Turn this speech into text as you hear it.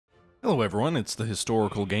Hello everyone, it's the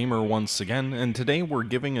Historical Gamer once again, and today we're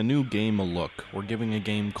giving a new game a look. We're giving a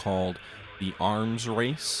game called The Arms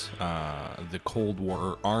Race, the Cold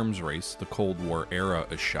War Arms Race, the Cold War era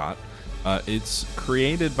a shot. It's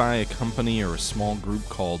created by a company or a small group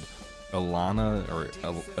called Elena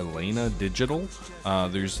Digital.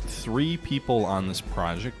 There's 3 people on this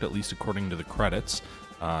project, at least according to the credits.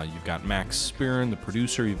 You've got Max Spirin, the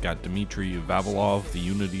producer, you've got Dmitry Vavilov, the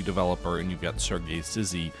Unity developer, and you've got Sergei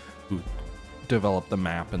Sizzy, who developed the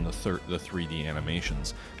map and the 3D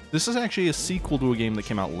animations. This is actually a sequel to a game that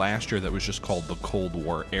came out last year that was just called the Cold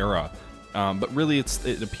War Era. But really,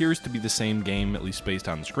 it appears to be the same game, at least based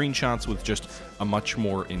on the screenshots, with just a much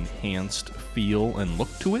more enhanced feel and look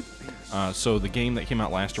to it. So the game that came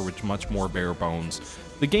out last year was much more bare bones.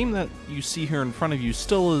 The game that you see here in front of you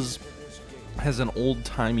still has an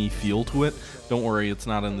old-timey feel to it. Don't worry, it's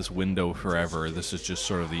not in this window forever. This is just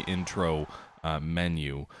sort of the intro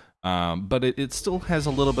menu. But it still has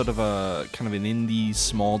a little bit of a kind of an indie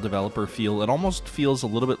small developer feel. It almost feels a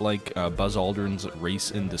little bit like Buzz Aldrin's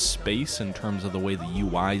Race into Space in terms of the way the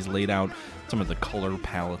UI is laid out, some of the color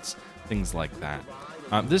palettes, things like that.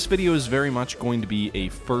 This video is very much going to be a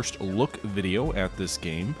first look video at this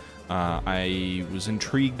game. I was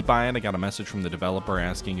intrigued by it. I got a message from the developer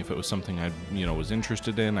asking if it was something I was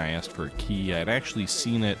interested in. I asked for a key. I had actually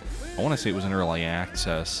seen it, I want to say it was in early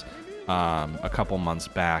access, a couple months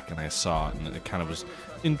back, and I saw it, and it kind of was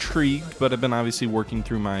intrigued, but I've been obviously working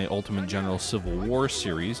through my Ultimate General Civil War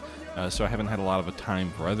series, so I haven't had a lot of a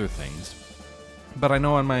time for other things. But I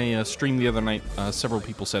know on my stream the other night, several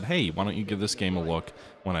people said, hey, why don't you give this game a look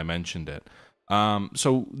when I mentioned it.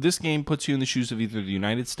 So this game puts you in the shoes of either the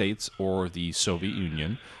United States or the Soviet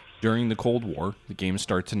Union. During the Cold War, the game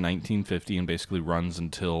starts in 1950 and basically runs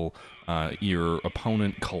until your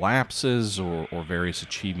opponent collapses or various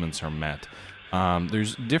achievements are met.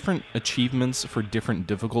 There's different achievements for different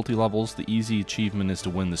difficulty levels. The easy achievement is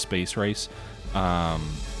to win the space race,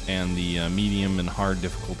 and the medium and hard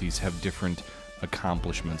difficulties have different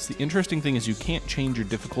accomplishments. The interesting thing is you can't change your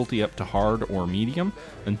difficulty up to hard or medium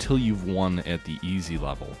until you've won at the easy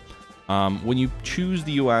level. When you choose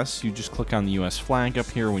the US, you just click on the US flag up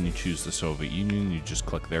here. When you choose the Soviet Union, you just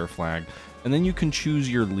click their flag. And then you can choose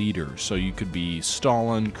your leader. So you could be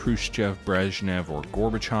Stalin, Khrushchev, Brezhnev, or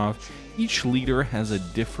Gorbachev. Each leader has a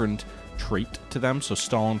different trait to them. So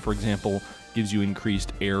Stalin, for example, gives you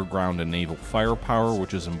increased air, ground, and naval firepower,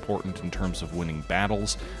 which is important in terms of winning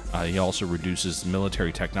battles. He also reduces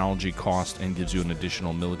military technology cost and gives you an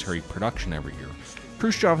additional military production every year.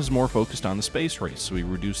 Khrushchev is more focused on the space race, so he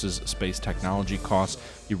reduces space technology costs,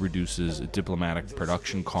 he reduces diplomatic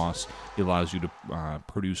production costs, he allows you to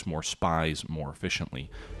produce more spies more efficiently.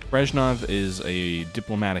 Brezhnev is a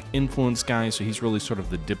diplomatic influence guy, so he's really sort of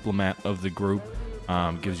the diplomat of the group,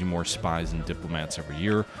 gives you more spies and diplomats every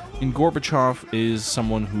year. And Gorbachev is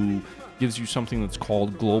someone who gives you something that's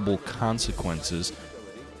called global consequences,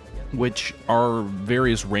 which are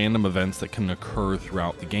various random events that can occur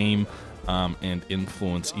throughout the game, and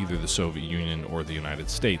influence either the Soviet Union or the United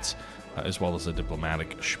States, as well as a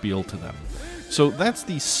diplomatic spiel to them. So that's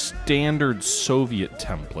the standard Soviet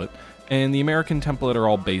template, and the American template are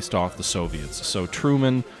all based off the Soviets. So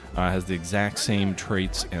Truman has the exact same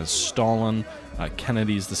traits as Stalin,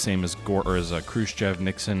 Kennedy's the same as Khrushchev,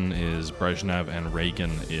 Nixon is Brezhnev, and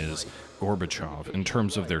Reagan is Gorbachev in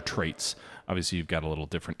terms of their traits. Obviously, you've got a little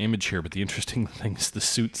different image here, but the interesting thing is the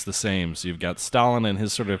suit's the same. So you've got Stalin in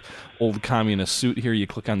his sort of old communist suit here. You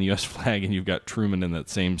click on the U.S. flag, and you've got Truman in that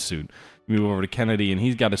same suit. You move over to Kennedy, and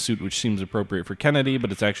he's got a suit which seems appropriate for Kennedy,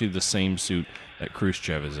 but it's actually the same suit that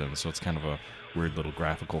Khrushchev is in. So it's kind of a weird little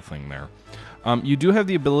graphical thing there. You do have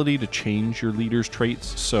the ability to change your leader's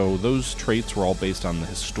traits, so those traits were all based on the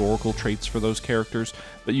historical traits for those characters,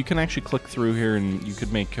 but you can actually click through here and you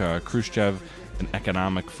could make Khrushchev an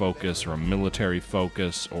economic focus or a military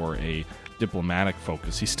focus or a diplomatic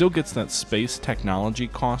focus. He still gets that space technology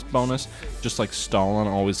cost bonus, just like Stalin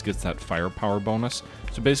always gets that firepower bonus.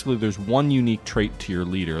 So basically there's one unique trait to your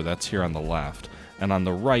leader, that's here on the left, and on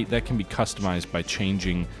the right that can be customized by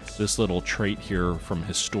changing this little trait here from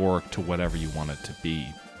historic to whatever you want it to be.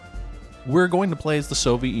 We're going to play as the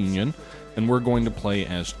Soviet Union, and we're going to play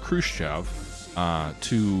as Khrushchev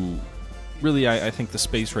to really, I think the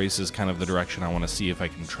space race is kind of the direction I want to see if I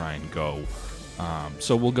can try and go.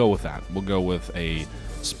 So we'll go with that. We'll go with a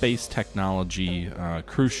space technology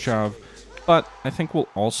Khrushchev, but I think we'll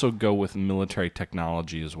also go with military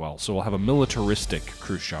technology as well. So we'll have a militaristic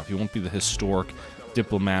Khrushchev. He won't be the historic,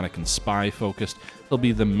 diplomatic, and spy focused. He'll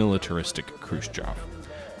be the militaristic Khrushchev.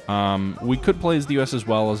 We could play as the US as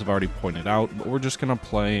well, as I've already pointed out, but we're just going to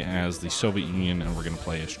play as the Soviet Union, and we're going to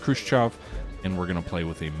play as Khrushchev, and we're going to play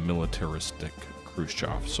with a militaristic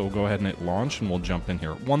Khrushchev. So we'll go ahead and hit launch, and we'll jump in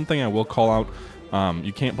here. One thing I will call out,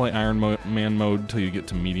 you can't play Iron Man mode until you get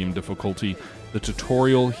to medium difficulty. The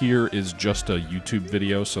tutorial here is just a YouTube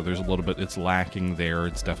video, so there's a little bit, it's lacking there.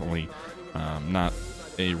 It's definitely not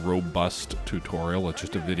a robust tutorial. It's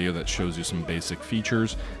just a video that shows you some basic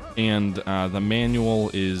features. And the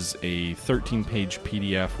manual is a 13-page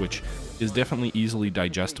PDF, which is definitely easily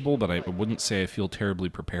digestible, but I wouldn't say I feel terribly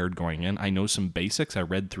prepared going in. I know some basics. I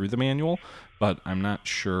read through the manual, but I'm not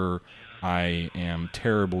sure I am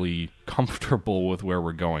terribly comfortable with where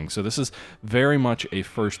we're going. So this is very much a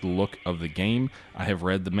first look of the game. I have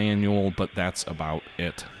read the manual, but that's about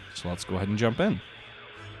it. So let's go ahead and jump in.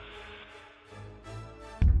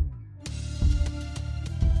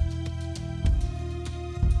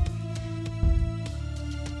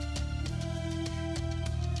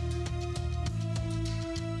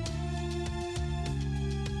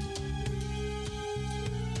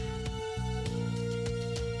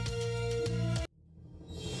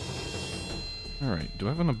 Alright, do I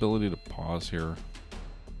have an ability to pause here?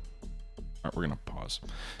 Alright, we're going to pause.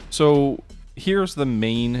 So, here's the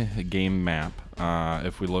main game map.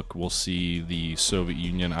 If we look, we'll see the Soviet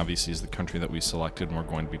Union, obviously, is the country that we selected and we're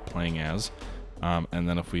going to be playing as. And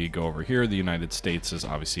then if we go over here, the United States is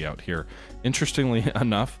obviously out here. Interestingly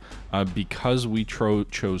enough, because we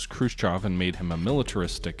chose Khrushchev and made him a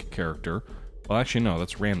militaristic character, well, actually, no,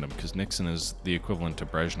 that's random, because Nixon is the equivalent to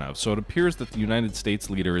Brezhnev. So it appears that the United States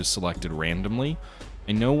leader is selected randomly.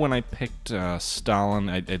 I know when I picked Stalin,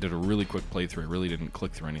 I did a really quick playthrough. I really didn't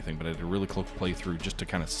click through anything, but I did a really quick playthrough just to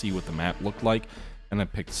kind of see what the map looked like. And I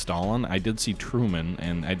picked Stalin. I did see Truman,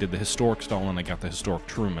 and I did the historic Stalin. I got the historic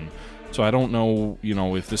Truman. So I don't know, you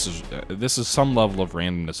know, if this is some level of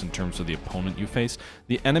randomness in terms of the opponent you face.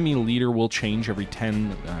 The enemy leader will change every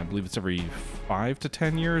 10, I believe it's every 5 to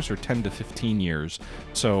 10 years or 10 to 15 years.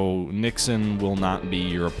 So Nixon will not be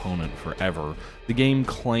your opponent forever. The game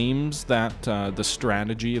claims that the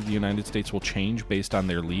strategy of the United States will change based on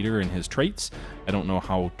their leader and his traits. I don't know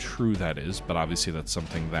how true that is, but obviously that's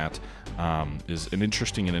something that is an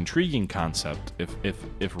interesting and intriguing concept,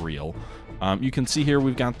 if real. You can see here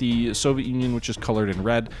we've got the Soviet Union, which is colored in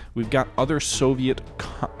red. We've got other Soviet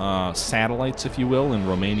satellites, if you will, in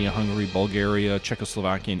Romania, Hungary, Bulgaria,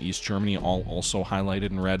 Czechoslovakia, and East Germany, all also highlighted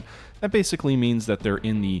in red. That basically means that they're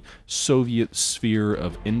in the Soviet sphere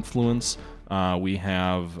of influence. We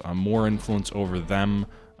have more influence over them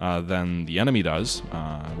than the enemy does.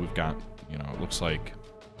 We've got, you know, it looks like,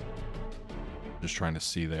 just trying to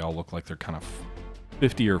see, they all look like they're kind of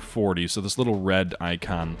 50 or 40. So this little red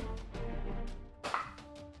icon,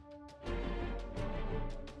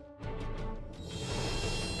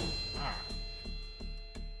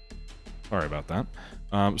 sorry about that.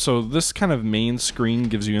 So this kind of main screen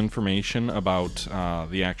gives you information about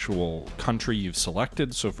the actual country you've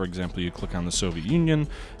selected. So for example, you click on the Soviet Union,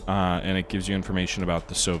 and it gives you information about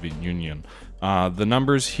the Soviet Union. The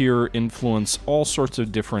numbers here influence all sorts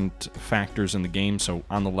of different factors in the game. So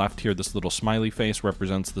on the left here, this little smiley face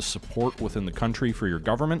represents the support within the country for your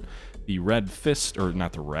government. The red fist, or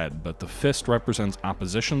not the red, but the fist represents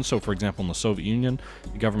opposition. So for example, in the Soviet Union,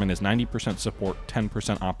 the government is 90% support,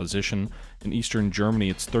 10% opposition. In Eastern Germany,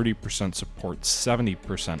 it's 30% support,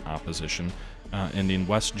 70% opposition. And in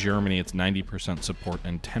West Germany, it's 90% support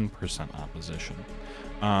and 10% opposition.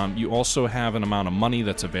 You also have an amount of money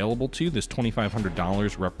that's available to you. This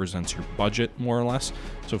 $2,500 represents your budget, more or less.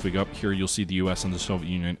 So if we go up here, you'll see the US and the Soviet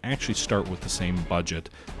Union actually start with the same budget.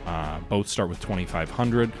 Both start with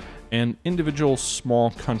 $2,500. And individual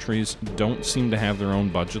small countries don't seem to have their own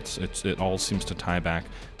budgets. It all seems to tie back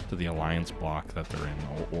to the alliance bloc that they're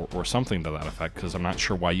in, or something to that effect, because I'm not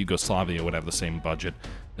sure why Yugoslavia would have the same budget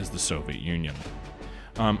as the Soviet Union.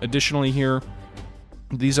 Additionally here,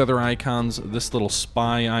 these other icons, this little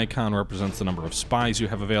spy icon represents the number of spies you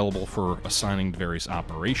have available for assigning to various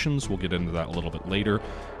operations. We'll get into that a little bit later.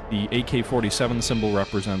 The AK-47 symbol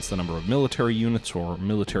represents the number of military units or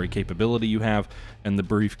military capability you have, and the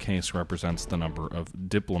briefcase represents the number of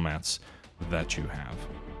diplomats that you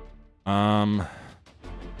have.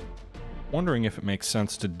 Wondering if it makes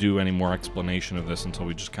sense to do any more explanation of this until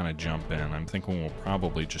we just kind of jump in. I'm thinking we'll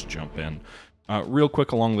probably just jump in. Real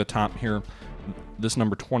quick along the top here, this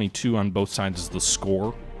number 22 on both sides is the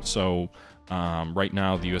score. So Right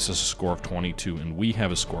now, the US has a score of 22, and we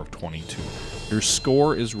have a score of 22. Your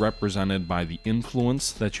score is represented by the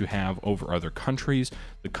influence that you have over other countries,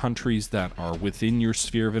 the countries that are within your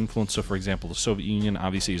sphere of influence. So, for example, the Soviet Union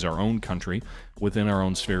obviously is our own country within our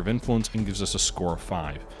own sphere of influence and gives us a score of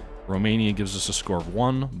 5. Romania gives us a score of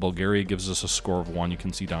 1. Bulgaria gives us a score of 1. You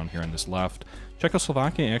can see down here on this left.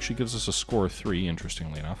 Czechoslovakia actually gives us a score of 3,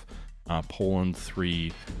 interestingly enough. Poland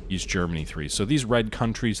 3, East Germany 3. So these red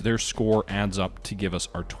countries, their score adds up to give us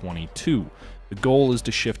our 22. The goal is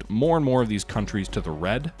to shift more and more of these countries to the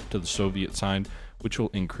red, to the Soviet side, which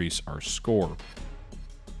will increase our score.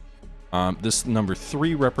 This number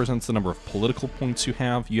 3 represents the number of political points you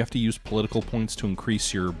have. You have to use political points to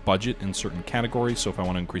increase your budget in certain categories. So if I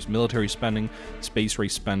want to increase military spending, space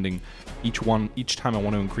race spending, each time I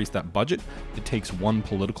want to increase that budget, it takes 1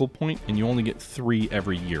 political point, and you only get 3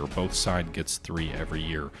 every year. Both sides gets 3 every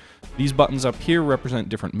year. These buttons up here represent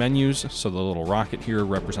different menus. So the little rocket here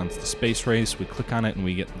represents the space race. We click on it and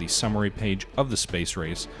we get the summary page of the space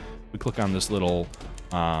race. We click on this little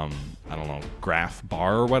I don't know, graph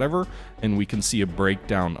bar or whatever, and we can see a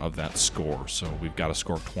breakdown of that score. So we've got a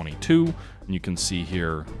score of 22, and you can see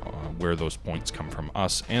here where those points come from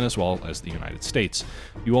us, and as well as the United States.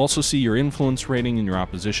 You also see your influence rating and your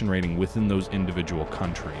opposition rating within those individual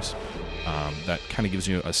countries. That kind of gives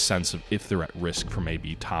you a sense of if they're at risk for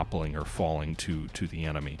maybe toppling or falling to the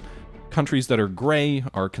enemy. Countries that are gray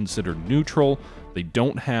are considered neutral. They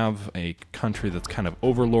don't have a country that's kind of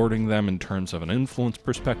overlording them in terms of an influence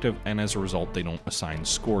perspective, and as a result, they don't assign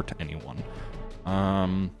score to anyone.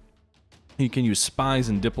 You can use spies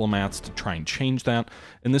and diplomats to try and change that.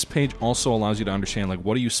 And this page also allows you to understand, like,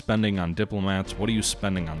 what are you spending on diplomats? What are you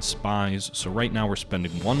spending on spies? So right now we're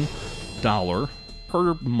spending $1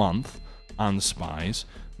 per month on spies.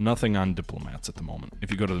 Nothing on diplomats at the moment.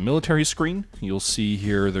 If you go to the military screen, you'll see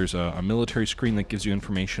here there's a military screen that gives you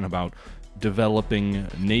information about developing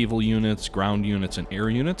naval units, ground units, and air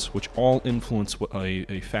units, which all influence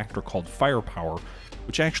a factor called firepower,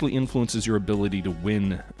 which actually influences your ability to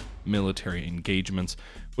win military engagements,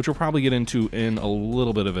 which we'll probably get into in a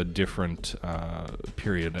little bit of a different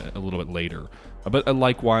period a little bit later. But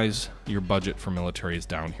likewise, your budget for military is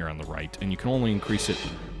down here on the right, and you can only increase it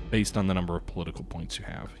based on the number of political points you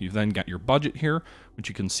have. You've then got your budget here, which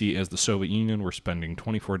you can see as the Soviet Union, we're spending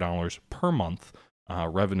 $24 per month.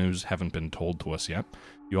 Revenues haven't been told to us yet.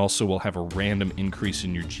 You also will have a random increase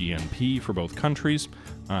in your GNP for both countries,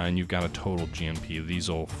 and you've got a total GNP. These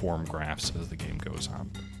will form graphs as the game goes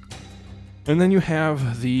on. And then you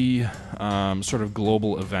have the sort of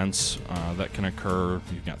global events that can occur.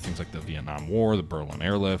 You've got things like the Vietnam War, the Berlin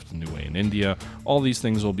Airlift, the New Way in India. All these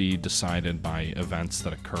things will be decided by events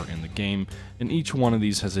that occur in the game. And each one of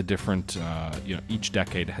these has a different, each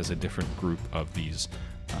decade has a different group of these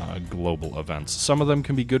global events. Some of them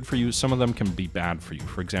can be good for you, some of them can be bad for you.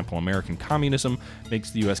 For example, American communism makes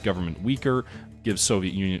the US government weaker, gives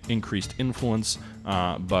Soviet Union increased influence,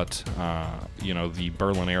 but the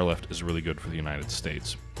Berlin Airlift is really good for the United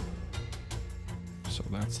States. So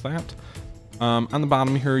that's that. On the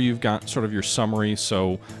bottom here, you've got sort of your summary.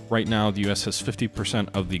 So right now, the US has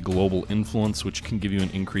 50% of the global influence, which can give you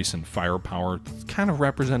an increase in firepower. It's kind of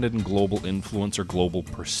represented in global influence or global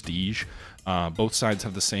prestige. Both sides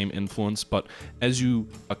have the same influence, but as you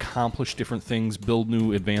accomplish different things, build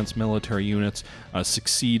new advanced military units,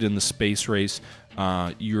 succeed in the space race,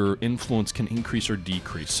 your influence can increase or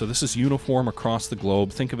decrease. So this is uniform across the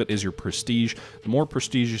globe. Think of it as your prestige. The more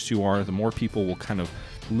prestigious you are, the more people will kind of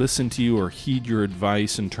listen to you or heed your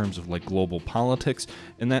advice in terms of like global politics,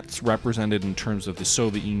 and that's represented in terms of the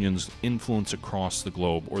Soviet Union's influence across the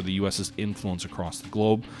globe or the US's influence across the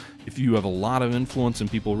globe. If you have a lot of influence and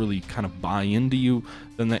people really kind of buy into you,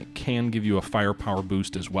 then that can give you a firepower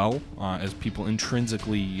boost as well, as people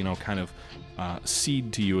intrinsically,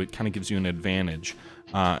 cede to you. It kind of gives you an advantage,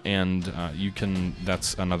 and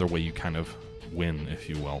that's another way you kind of win, if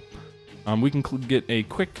you will. We can get a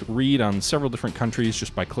quick read on several different countries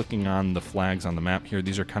just by clicking on the flags on the map here.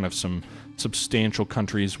 These are kind of some substantial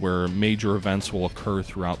countries where major events will occur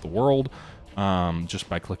throughout the world, just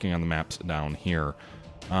by clicking on the maps down here.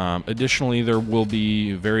 Additionally, there will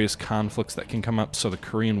be various conflicts that can come up, so the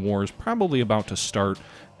Korean War is probably about to start,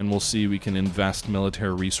 and we'll see we can invest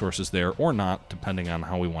military resources there or not, depending on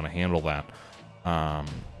how we want to handle that.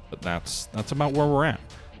 But that's about where we're at.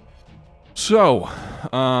 So,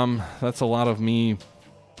 that's a lot of me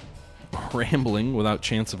rambling without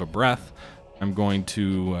chance of a breath. I'm going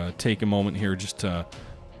to take a moment here just to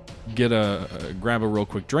grab a real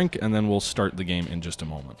quick drink, and then we'll start the game in just a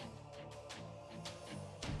moment.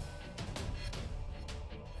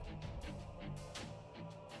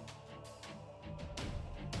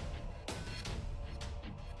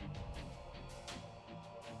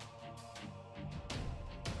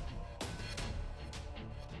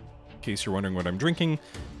 case you're wondering what I'm drinking,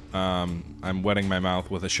 I'm wetting my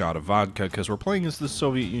mouth with a shot of vodka because we're playing as the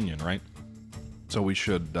Soviet Union, right? So we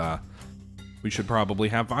should probably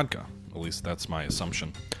have vodka. At least that's my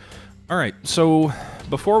assumption. All right, so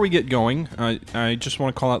before we get going, I just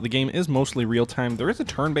want to call out the game is mostly real-time. There is a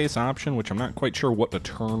turn-based option, which I'm not quite sure what the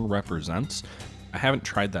turn represents. I haven't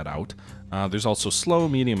tried that out. There's also slow,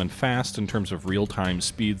 medium, and fast in terms of real-time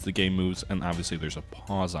speeds the game moves, and obviously there's a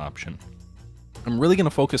pause option. I'm really going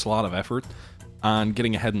to focus a lot of effort on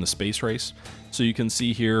getting ahead in the space race. So you can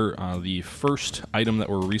see here the first item that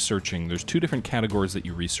we're researching. There's two different categories that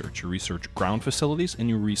you research. You research ground facilities and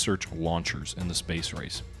you research launchers in the space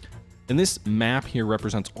race. And this map here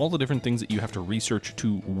represents all the different things that you have to research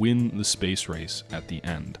to win the space race at the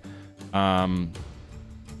end.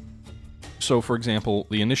 So for example,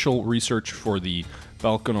 the initial research for the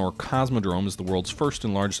Baikonur Cosmodrome is the world's first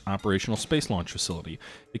and largest operational space launch facility.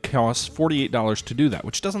 It costs $48 to do that,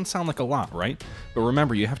 which doesn't sound like a lot, right? But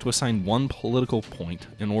remember, you have to assign one political point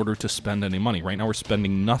in order to spend any money. Right now we're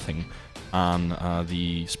spending nothing on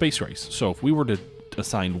the space race. So if we were to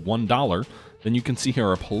assign $1, then you can see here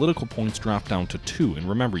our political points drop down to 2. And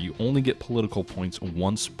remember, you only get political points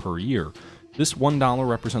once per year. This $1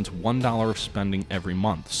 represents $1 of spending every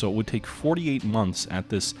month, so it would take 48 months at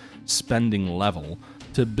this spending level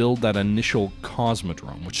to build that initial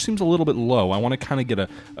Cosmodrome, which seems a little bit low. I want to kind of get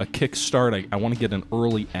a kick start. I want to get an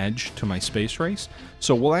early edge to my space race.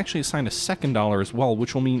 So we'll actually assign a second dollar as well,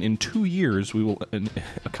 which will mean in 2 years we will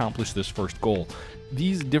accomplish this first goal.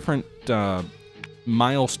 These different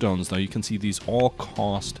milestones, though, you can see these all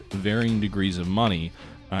cost varying degrees of money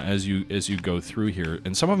as you go through here,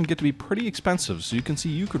 and some of them get to be pretty expensive, so you can see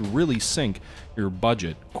you could really sink your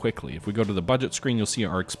budget quickly. If we go to the budget screen, you'll see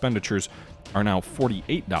our expenditures are now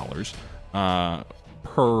 $48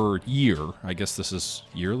 per year. I guess this is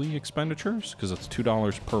yearly expenditures because it's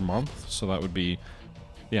 $2 per month, so that would be,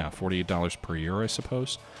 yeah, $48 per year, I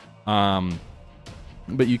suppose.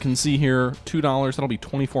 But you can see here, $2, that'll be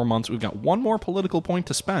 24 months. We've got one more political point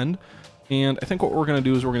to spend. And I think what we're going to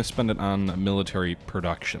do is we're going to spend it on military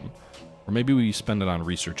production. Or maybe we spend it on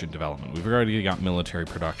research and development. We've already got military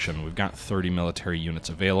production. We've got 30 military units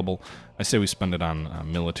available. I say we spend it on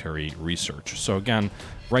military research. So again,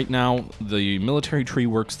 right now, the military tree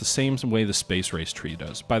works the same way the space race tree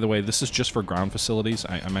does. By the way, this is just for ground facilities.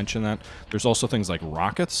 I mentioned that. There's also things like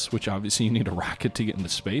rockets, which obviously you need a rocket to get into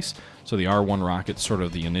space. So the R-1 rocket's sort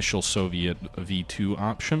of the initial Soviet V-2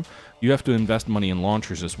 option. You have to invest money in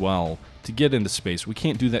launchers as well to get into space. We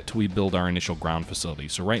can't do that till we build our initial ground facility.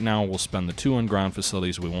 So right now we'll spend the 2 on ground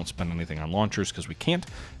facilities. We won't spend anything on launchers because we can't.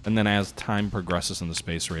 And then as time progresses in the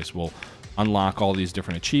space race, we'll unlock all these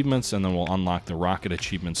different achievements, and then we'll unlock the rocket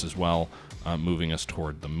achievements as well, moving us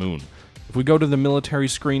toward the moon. If we go to the military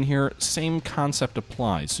screen here, same concept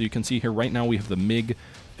applies. So you can see here right now we have the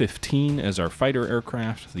MiG-15 as our fighter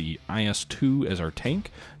aircraft, the IS-2 as our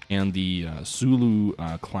tank, and the Zulu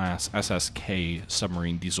class SSK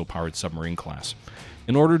submarine, diesel-powered submarine class.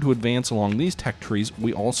 In order to advance along these tech trees,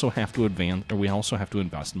 we also have to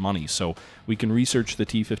invest money. So we can research the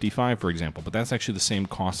T-55, for example, but that's actually the same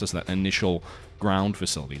cost as that initial ground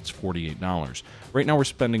facility. It's $48. Right now we're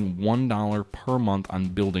spending $1 per month on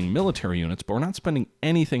building military units, but we're not spending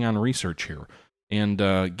anything on research here. And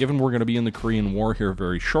given we're going to be in the Korean War here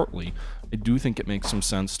very shortly, I do think it makes some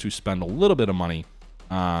sense to spend a little bit of money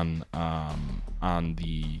on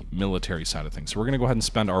the military side of things. So we're going to go ahead and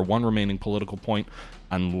spend our one remaining political point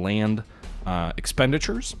on land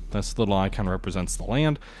expenditures. That's the little icon represents the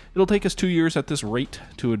land. It'll take us 2 years at this rate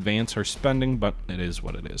to advance our spending, but it is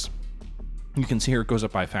what it is. You can see here it goes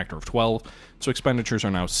up by a factor of 12. So expenditures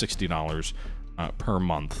are now $60 per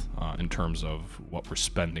month in terms of what we're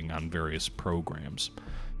spending on various programs.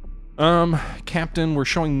 Captain, we're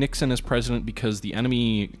showing Nixon as president because the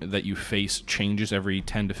enemy that you face changes every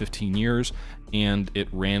 10 to 15 years, and it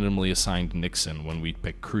randomly assigned Nixon when we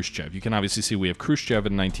pick Khrushchev. You can obviously see we have Khrushchev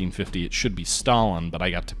in 1950. It should be Stalin, but I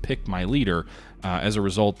got to pick my leader. As a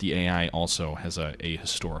result, the AI also has a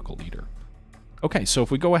historical leader. Okay, so if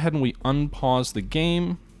we go ahead and we unpause the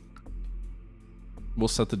game, we'll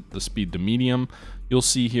set the speed to medium. You'll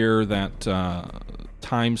see here that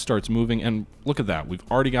time starts moving, and look at that. We've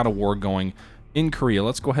already got a war going in Korea.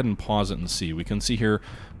 Let's go ahead and pause it and see. We can see here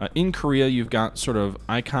in Korea, you've got sort of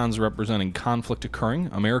icons representing conflict occurring.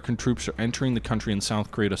 American troops are entering the country in South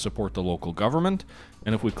Korea to support the local government.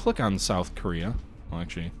 And if we click on South Korea, well,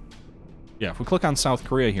 actually, Yeah, if we click on South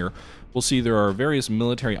Korea here, we'll see there are various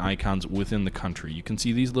military icons within the country. You can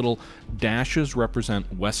see these little dashes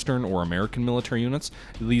represent Western or American military units.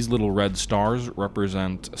 These little red stars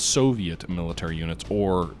represent Soviet military units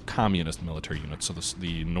or communist military units, so this,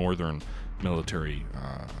 the northern military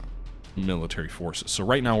forces. So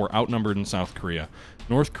right now we're outnumbered in South Korea.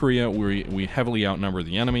 North Korea, we heavily outnumber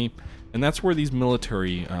the enemy. And that's where these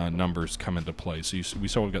military numbers come into play. So we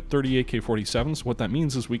saw we've got 30 AK-47s. What that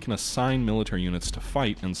means is we can assign military units to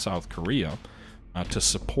fight in South Korea to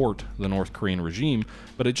support the North Korean regime,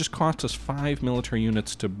 but it just costs us 5 military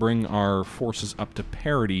units to bring our forces up to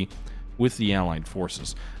parity with the Allied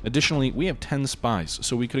forces. Additionally, we have 10 spies,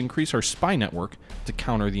 so we could increase our spy network to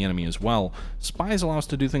counter the enemy as well. Spies allow us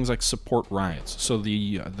to do things like support riots. So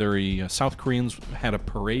the South Koreans had a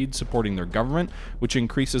parade supporting their government, which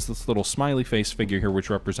increases this little smiley face figure here,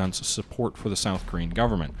 which represents support for the South Korean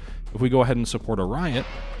government. If we go ahead and support a riot,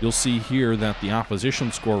 you'll see here that the opposition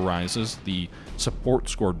score rises, the support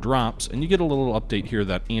score drops, and you get a little update here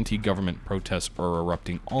that anti-government protests are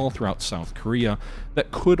erupting all throughout South Korea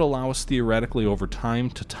that could allow us theoretically over time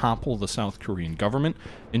to topple the South Korean government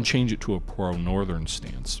and change it to a pro-northern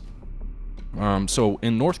stance. So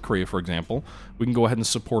in North Korea, for example, we can go ahead and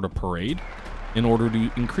support a parade in order to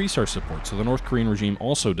increase our support. So the North Korean regime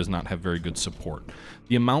also does not have very good support.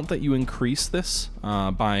 The amount that you increase this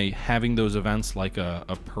by having those events like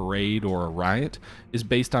a parade or a riot is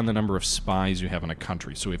based on the number of spies you have in a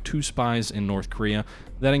country. So we have 2 spies in North Korea.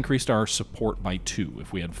 That increased our support by 2.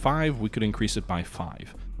 If we had 5, we could increase it by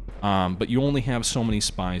 5. But you only have so many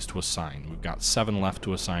spies to assign. We've got 7 left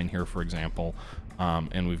to assign here, for example,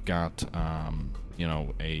 and we've got you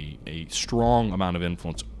know, a strong amount of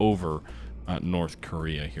influence over North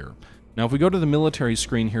Korea here. Now, if we go to the military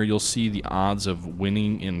screen here, you'll see the odds of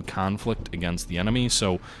winning in conflict against the enemy.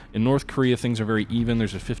 So in North Korea, things are very even.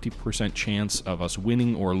 There's a 50% chance of us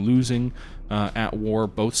winning or losing at war.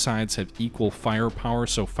 Both sides have equal firepower.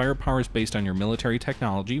 So firepower is based on your military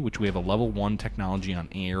technology, which we have a level 1 technology on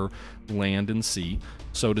air, land, and sea.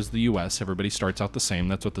 So does the U.S. Everybody starts out the same.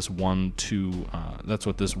 That's what this 1, 2, that's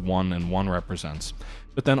what this 1 and 1 represents.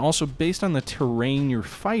 But then also based on the terrain you're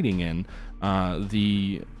fighting in,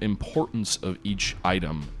 the importance of each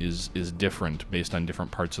item is different based on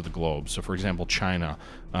different parts of the globe. So for example, China,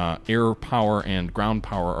 air power and ground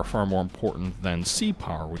power are far more important than sea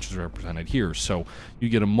power, which is represented here. So you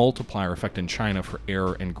get a multiplier effect in China for air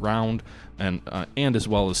and ground and as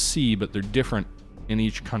well as sea, but they're different in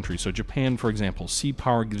each country. So Japan, for example, sea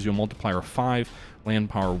power gives you a multiplier of 5, land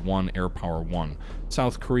power 1, air power 1.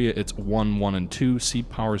 South Korea, it's 1, 1, and 2. Sea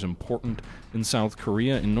power is important in South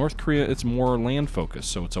Korea. In North Korea, it's more land focused,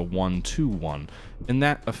 so it's a 1, 2, 1. And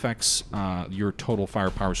that affects your total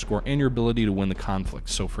firepower score and your ability to win the conflict.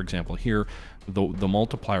 So for example, here, the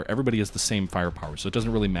multiplier, everybody has the same firepower, so it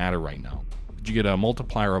doesn't really matter right now. You get a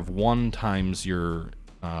multiplier of 1 times your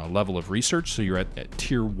level of research, so you're at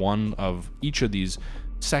tier 1 of each of these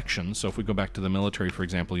sections. So if we go back to the military, for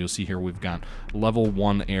example, you'll see here we've got level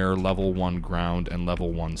 1 air, level 1 ground, and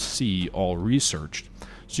level 1 sea all researched.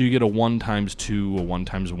 So you get a 1 times 2, a 1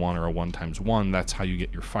 times 1, or a 1 times 1. That's how you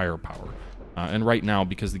get your firepower. And right now,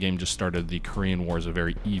 because the game just started, the Korean War is a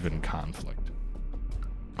very even conflict.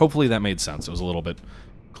 Hopefully that made sense. It was a little bit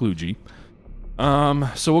kludgy.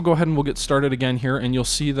 So we'll go ahead and we'll get started again here, and you'll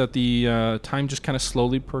see that the time just kind of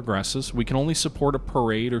slowly progresses. We can only support a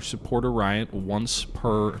parade or support a riot once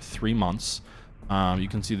per 3 months. You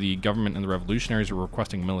can see the government and the revolutionaries are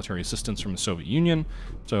requesting military assistance from the Soviet Union.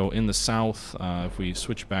 So in the south, if we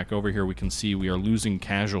switch back over here, we can see we are losing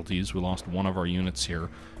casualties. We lost 1 of our units here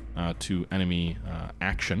to enemy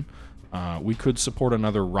action. We could support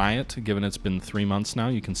another riot, given it's been 3 months now.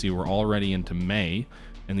 You can see we're already into May,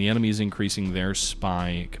 and the enemy is increasing their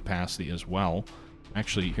spy capacity as well.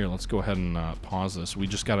 Actually, here, let's go ahead and pause this. We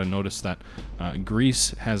just got to notice that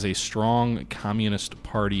Greece has a strong Communist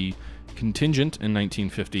Party contingent in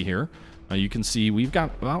 1950 here. You can see we've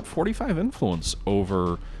got about 45 influence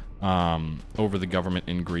over the government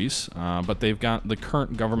in Greece, but the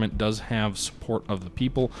current government does have support of the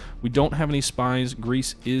people. We don't have any spies.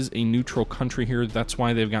 Greece is a neutral country here. That's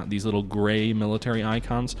why they've got these little gray military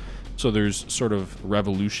icons. So there's sort of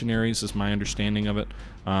revolutionaries, is my understanding of it,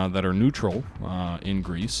 that are neutral in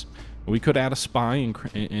Greece. We could add a spy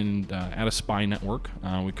and add a spy network.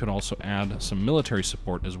 We could also add some military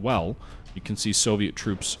support as well. You can see Soviet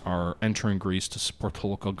troops are entering Greece to support the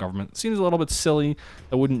local government. It seems a little bit silly.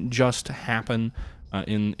 That wouldn't just happen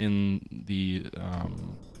in the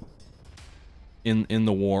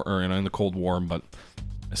war, or in the Cold War, but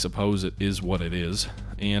I suppose it is what it is.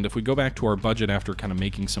 And if we go back to our budget after kind of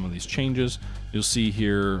making some of these changes, you'll see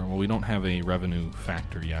here, well, we don't have a revenue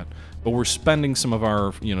factor yet, but we're spending some of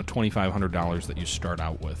our, $2,500 that you start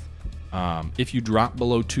out with. If you drop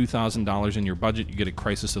below $2,000 in your budget, you get a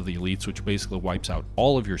Crisis of the Elites, which basically wipes out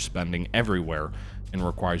all of your spending everywhere and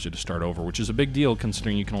requires you to start over, which is a big deal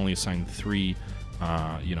considering you can only assign 3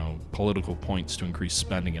 political points to increase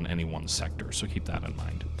spending in any one sector, so keep that in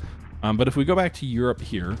mind. But if we go back to Europe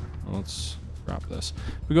here, let's drop this.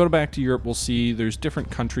 If we go back to Europe, we'll see there's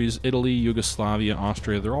different countries, Italy, Yugoslavia,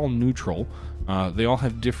 Austria, they're all neutral. They all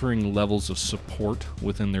have differing levels of support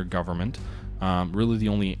within their government. Really the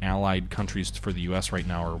only allied countries for the US right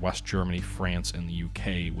now are West Germany, France, and the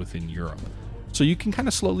UK within Europe. So you can kind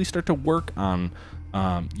of slowly start to work on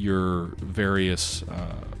your various,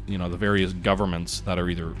 the various governments that are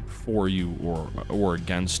either for you or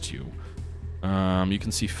against you. You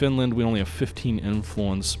can see Finland, we only have 15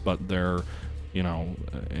 influence, but they're,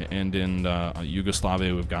 and in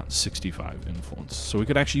Yugoslavia, we've got 65 influence. So we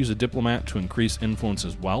could actually use a diplomat to increase influence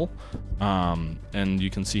as well. And you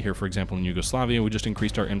can see here, for example, in Yugoslavia, we just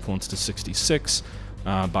increased our influence to 66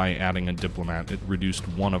 by adding a diplomat. It reduced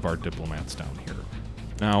one of our diplomats down here.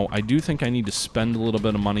 Now, I do think I need to spend a little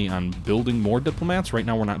bit of money on building more diplomats. Right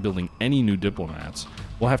now, we're not building any new diplomats.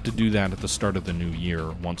 We'll have to do that at the start of the new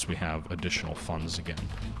year once we have additional funds again.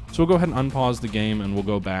 So we'll go ahead and unpause the game, and we'll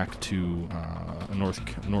go back to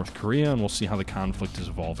North Korea, and we'll see how the conflict is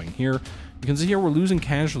evolving here. You can see here we're losing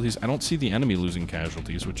casualties. I don't see the enemy losing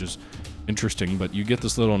casualties, which is interesting, but you get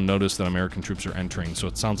this little notice that American troops are entering, so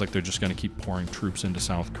it sounds like they're just going to keep pouring troops into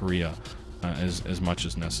South Korea as much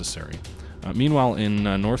as necessary. Meanwhile, in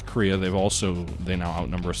North Korea, they now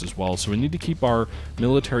outnumber us as well, so we need to keep our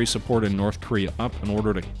military support in North Korea up in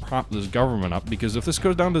order to prop this government up, because if this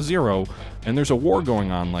goes down to 0 and there's a war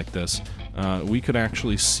going on like this, we could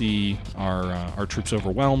actually see our troops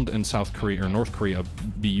overwhelmed and North Korea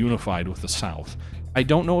be unified with the South. I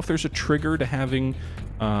don't know if there's a trigger to having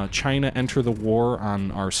China enter the war on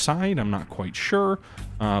our side. I'm not quite sure,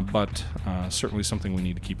 but certainly something we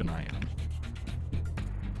need to keep an eye on.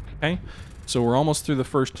 Okay, so we're almost through the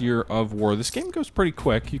first year of war. This game goes pretty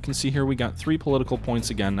quick. You can see here we got 3 political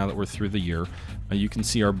points again now that we're through the year. You can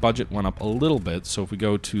see our budget went up a little bit, so if we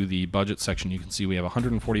go to the budget section, you can see we have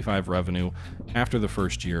 145 revenue after the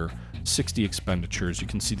first year, 60 expenditures. You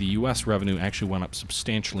can see the US revenue actually went up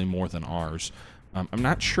substantially more than ours. I'm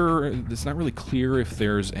not sure, it's not really clear if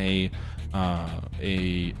there's a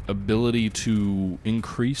ability to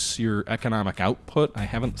increase your economic output. I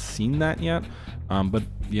haven't seen that yet, but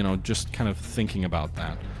just kind of thinking about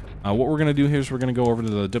that. What we're going to do here is we're going to go over to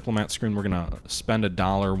the diplomat screen. We're going to spend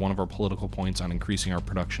 $1, one of our political points, on increasing our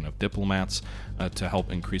production of diplomats to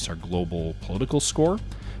help increase our global political score.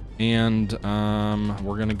 And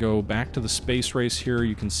we're going to go back to the space race here.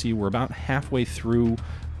 You can see we're about halfway through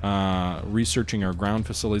researching our ground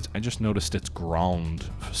facilities. I just noticed it's ground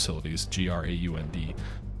facilities, G-R-A-U-N-D,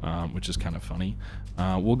 which is kind of funny.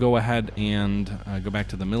 We'll go ahead and go back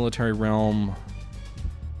to the military realm.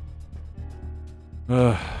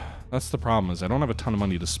 That's the problem, is I don't have a ton of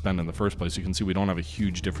money to spend in the first place. You can see we don't have a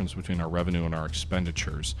huge difference between our revenue and our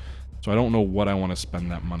expenditures. So I don't know what I want to spend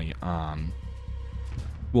that money on.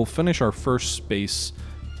 We'll finish our first space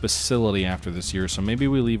facility after this year, so maybe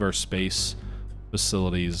we leave our space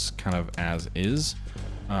facilities kind of as is.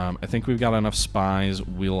 I think we've got enough spies.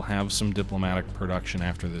 We'll have some diplomatic production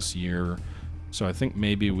after this year. So I think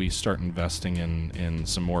maybe we start investing in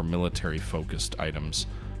some more military-focused items.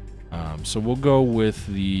 So we'll go with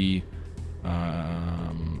the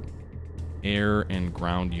air and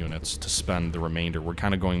ground units to spend the remainder. We're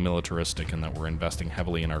kind of going militaristic in that we're investing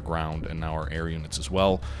heavily in our ground and now our air units as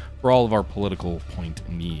well for all of our political point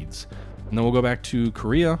needs. And then we'll go back to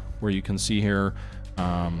Korea, where you can see here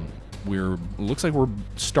looks like we're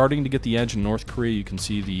starting to get the edge in North Korea. You can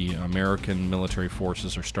see the American military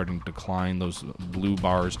forces are starting to decline, those blue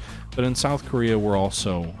bars. But in South Korea, we're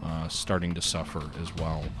also starting to suffer as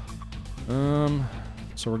well.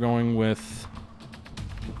 So we're going with...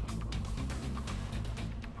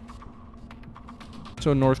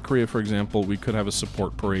 So in North Korea, for example, we could have a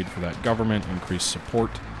support parade for that government, increase support.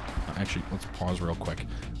 Actually, let's pause real quick.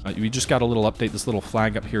 We just got a little update. This little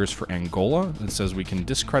flag up here is for Angola. It says we can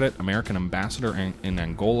discredit American ambassador in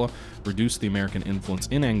Angola, reduce the American influence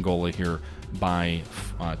in Angola here by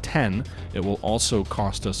 10. It will also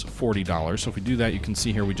cost us $40. So if we do that, you can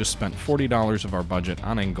see here we just spent $40 of our budget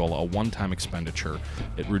on Angola, a one-time expenditure.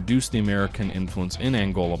 It reduced the American influence in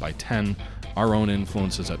Angola by 10. Our own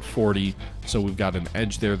influence is at 40, so we've got an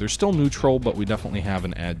edge there. They're still neutral, but we definitely have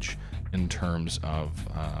an edge in terms of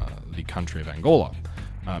the country of Angola.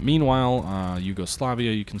 Meanwhile,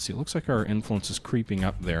 Yugoslavia, you can see it looks like our influence is creeping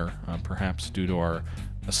up there, perhaps due to our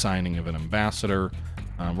assigning of an ambassador.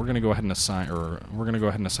 We're going to go ahead and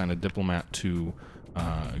assign a diplomat to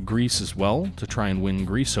Greece as well to try and win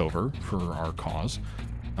Greece over for our cause.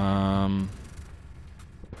 And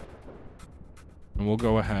we'll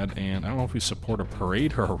go ahead and, I don't know if we support a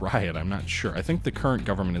parade or a riot, I'm not sure. I think the current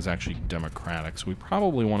government is actually democratic, so we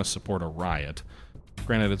probably want to support a riot.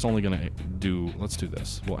 Granted, it's only going to do, let's do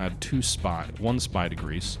this. We'll add one spy to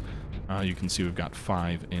Greece. You can see we've got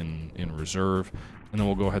 5 in reserve. And then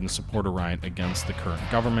we'll go ahead and support a riot against the current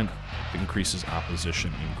government. It increases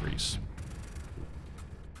opposition in Greece.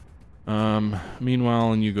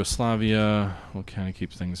 Meanwhile, in Yugoslavia, we'll kind of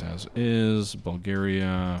keep things as is.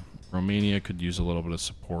 Bulgaria, Romania could use a little bit of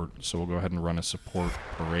support, so we'll go ahead and run a support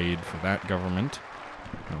parade for that government.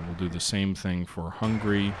 We'll do the same thing for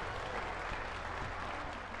Hungary.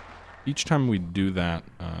 Each time we do that,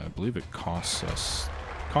 I believe it costs us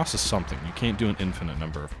something. You can't do an infinite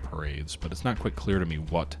number of parades, but it's not quite clear to me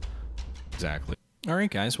what exactly.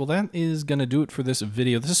 Alright guys, well that is going to do it for this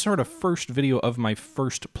video. This is sort of first video of my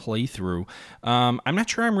first playthrough. I'm not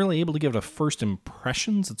sure I'm really able to give it a first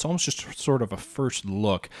impressions. It's almost just sort of a first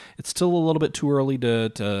look. It's still a little bit too early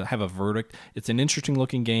to have a verdict. It's an interesting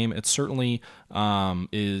looking game. It certainly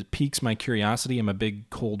piques my curiosity. I'm a big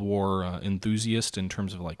Cold War enthusiast in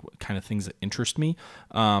terms of like what kind of things that interest me.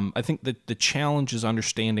 I think that the challenge is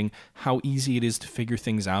understanding how easy it is to figure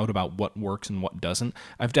things out about what works and what doesn't.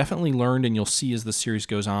 I've definitely learned, and you'll see as the series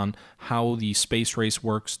goes on, how the space race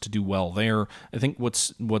works to do well there. I think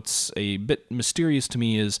what's a bit mysterious to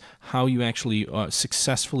me is how you actually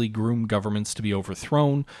successfully groom governments to be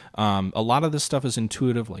overthrown. A lot of this stuff is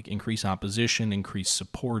intuitive, like increase opposition, increase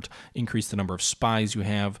support, increase the number of spies you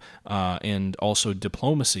have, and also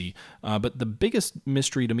diplomacy. But the biggest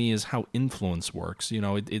mystery to me is how influence works. You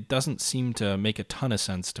know, it doesn't seem to make a ton of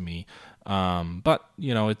sense to me. But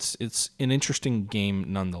you know, it's an interesting game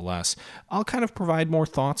nonetheless. I'll kind of provide more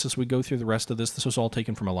thoughts as we go through the rest of this. This was all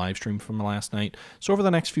taken from a live stream from last night. So over the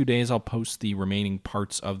next few days, I'll post the remaining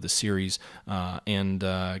parts of the series and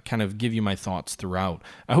kind of give you my thoughts throughout.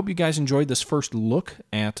 I hope you guys enjoyed this first look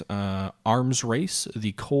at Arms Race,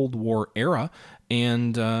 the Cold War era,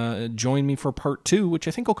 and join me for part 2, which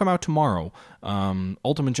I think will come out tomorrow.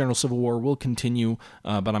 Ultimate General Civil War will continue,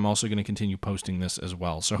 but I'm also going to continue posting this as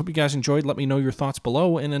well. So I hope you guys enjoyed. Let me know your thoughts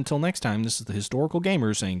below, and until next time, this is the Historical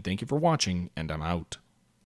Gamer saying thank you for watching, and I'm out.